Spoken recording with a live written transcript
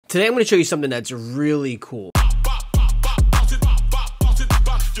Today I'm going to show you something that's really cool.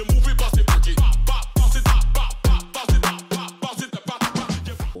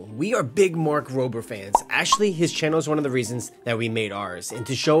 We are big Mark Rober fans. Actually, his channel is one of the reasons that we made ours. And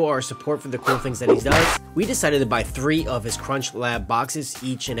to show our support for the cool things that he does, we decided to buy 3 of his CrunchLab boxes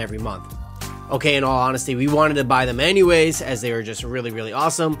each and every month. Okay, in all honesty, we wanted to buy them anyways, as they were just really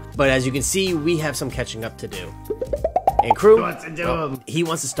awesome. But as you can see, we have some catching up to do. And crew, he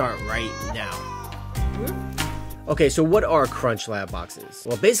wants to start right now. Okay, so what are CrunchLab boxes?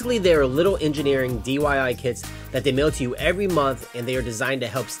 Well, basically they're little engineering DIY kits that they mail to you every month, and they are designed to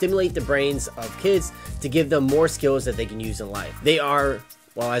help stimulate the brains of kids to give them more skills that they can use in life. They are,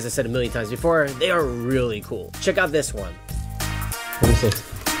 well, as I said a million times before, they are really cool. Check out this one. What is it?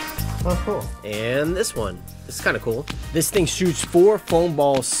 Oh, cool. And this one. This is kind of cool. This thing shoots 4 foam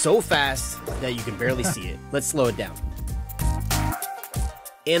balls so fast that you can barely see it. Let's slow it down.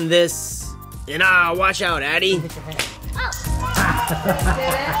 And this, and watch out, Addy.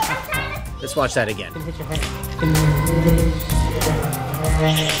 Let's watch that again.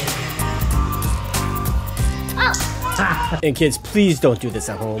 And kids, please don't do this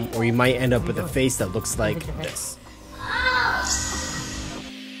at home, or you might end up with a face that looks like this.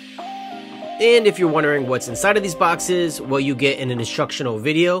 And if you're wondering what's inside of these boxes, well, you get an instructional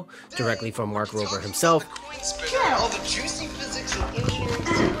video directly from Mark Rober himself,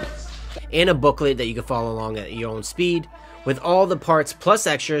 and a booklet that you can follow along at your own speed with all the parts plus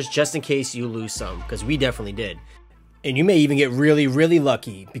extras just in case you lose some, because we definitely did. And you may even get really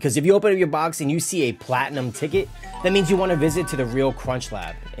lucky, because if you open up your box and you see a platinum ticket, that means you want to visit to the real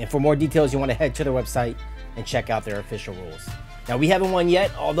CrunchLab. And for more details, you want to head to their website and check out their official rules. Now, we haven't won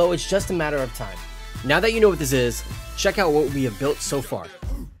yet, although it's just a matter of time. Now that you know what this is, check out what we have built so far.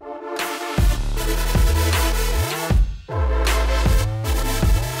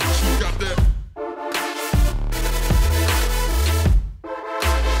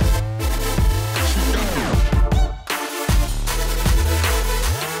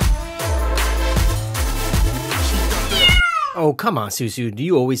 Oh, come on, Susu. Do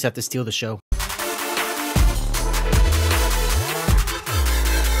you always have to steal the show?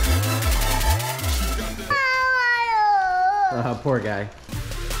 Poor guy.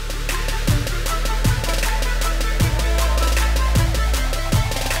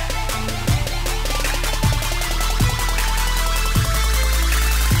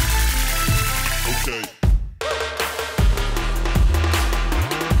 Okay.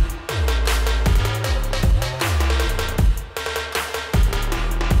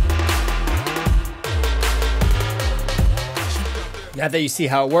 Now that you see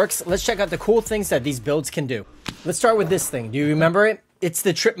how it works, let's check out the cool things that these builds can do. Let's start with this thing. Do you remember it? It's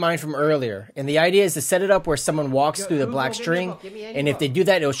the trip mine from earlier. And the idea is to set it up where someone walks through the black string, and if they do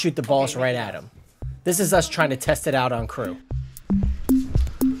that, it'll shoot the balls right at them. This is us trying to test it out on crew.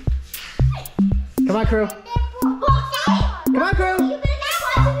 Come on, crew. Come on, crew.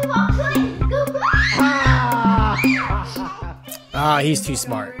 He's too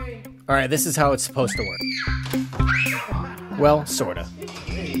smart. All right, this is how it's supposed to work. Well, sorta.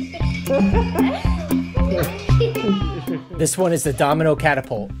 This one is the domino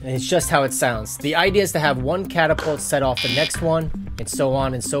catapult, and it's just how it sounds. The idea is to have one catapult set off the next one, and so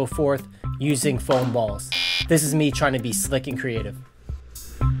on and so forth, using foam balls. This is me trying to be slick and creative.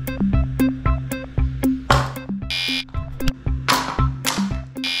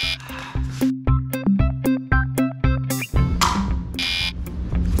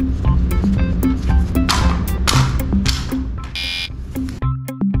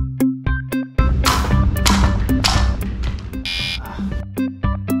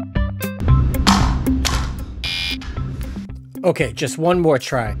 Okay, just one more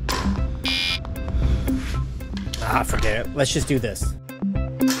try. Forget it. Let's just do this.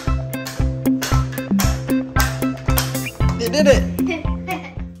 You did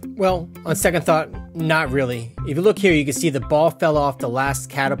it! Well, on second thought, not really. If you look here, you can see the ball fell off the last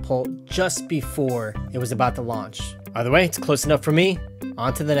catapult just before it was about to launch. Either way, it's close enough for me.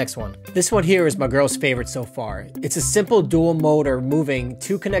 On to the next one. This one here is my girl's favorite so far. It's a simple dual motor moving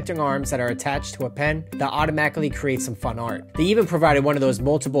 2 connecting arms that are attached to a pen that automatically creates some fun art. They even provided one of those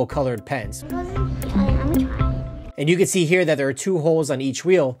multiple colored pens. And you can see here that there are 2 holes on each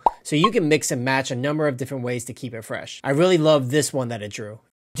wheel, so you can mix and match a number of different ways to keep it fresh. I really love this one that it drew.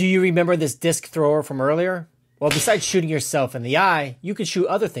 Do you remember this disc thrower from earlier? Well, besides shooting yourself in the eye, you can shoot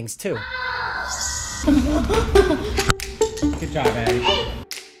other things too. Good job, Addy.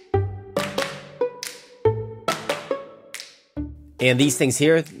 And these things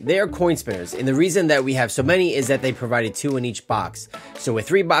here, they are coin spinners. And the reason that we have so many is that they provided 2 in each box. So with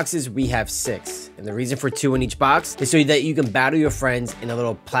 3 boxes, we have 6. And the reason for 2 in each box is so that you can battle your friends in a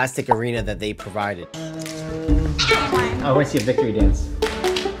little plastic arena that they provided. I want to see a victory dance.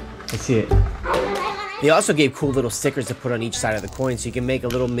 Let's see it. They also gave cool little stickers to put on each side of the coin so you can make a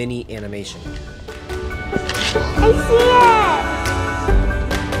little mini animation. I see it!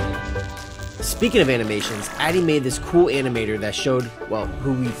 Speaking of animations, Addie made this cool animator that showed, well,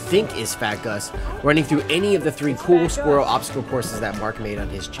 who we think is Fat Gus, running through any of the 3 cool squirrel obstacle courses that Mark made on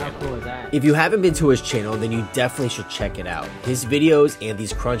his channel. How cool is that? If you haven't been to his channel, then you definitely should check it out. His videos and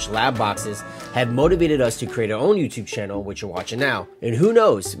these Crunch Lab boxes have motivated us to create our own YouTube channel, which you're watching now. And who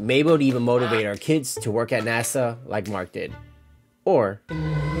knows, maybe it'll even motivate our kids to work at NASA like Mark did. Or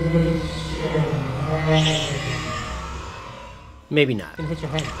maybe not. Can hit your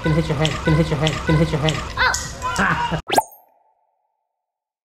head. Can hit your head. Can hit your head. Can hit your head. Oh!